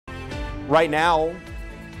Right now,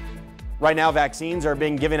 vaccines are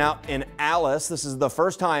being given out in Alice. This is the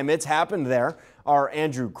first time it's happened there. Our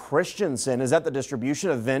Andrew Christensen is at the distribution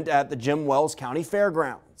event at the Jim Wells County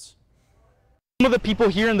Fairgrounds. Some of the people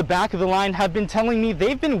here in the back of the line have been telling me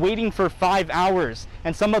they've been waiting for 5 hours,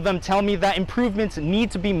 and some of them tell me that improvements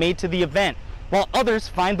need to be made to the event, while others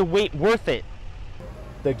find the wait worth it.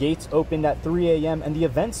 The gates opened at 3 a.m. and the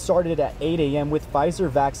event started at 8 a.m. with Pfizer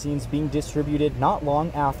vaccines being distributed not long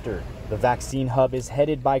after. The vaccine hub is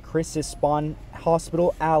headed by Chris's Spawn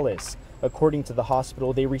Hospital, Alice. According to the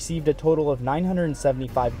hospital, they received a total of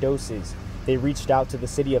 975 doses. They reached out to the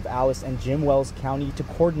city of Alice and Jim Wells County to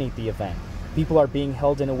coordinate the event. People are being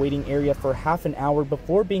held in a waiting area for half an hour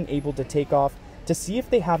before being able to take off to see if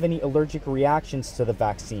they have any allergic reactions to the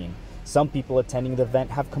vaccine. Some people attending the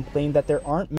event have complained that there aren't